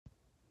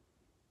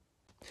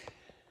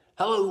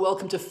Hello,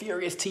 welcome to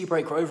Furious Tea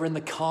Break. We're over in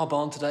the car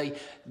barn today,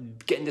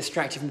 getting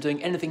distracted from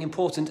doing anything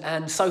important,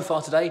 and so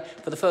far today,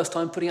 for the first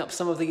time, putting up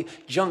some of the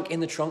junk in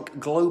the trunk,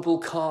 global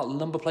car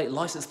number plate,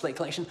 license plate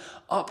collection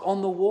up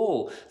on the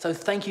wall. So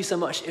thank you so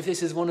much. If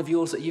this is one of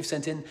yours that you've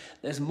sent in,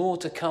 there's more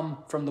to come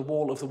from the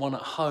wall of the one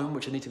at home,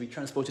 which will need to be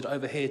transported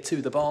over here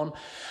to the barn.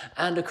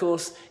 And of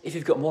course, if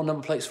you've got more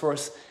number plates for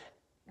us,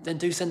 then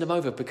do send them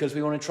over, because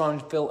we want to try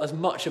and fill as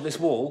much of this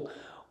wall,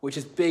 which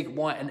is big,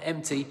 white and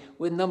empty,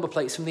 with number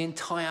plates from the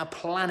entire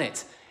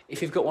planet.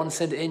 If you've got one,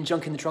 send it in.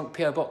 Junk in the Trunk,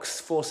 PO Box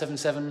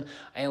 477,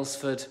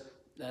 Aylesford,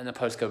 and the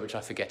postcode, which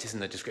I forget, is in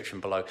the description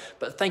below.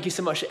 But thank you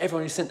so much to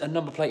everyone who sent a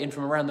number plate in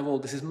from around the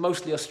world. This is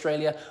mostly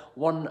Australia,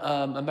 one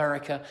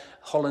America,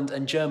 Holland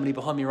and Germany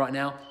behind me right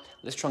now.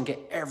 Let's try and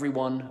get every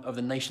one of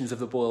the nations of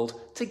the world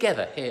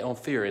together here on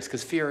Furious,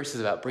 because Furious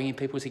is about bringing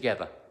people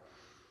together.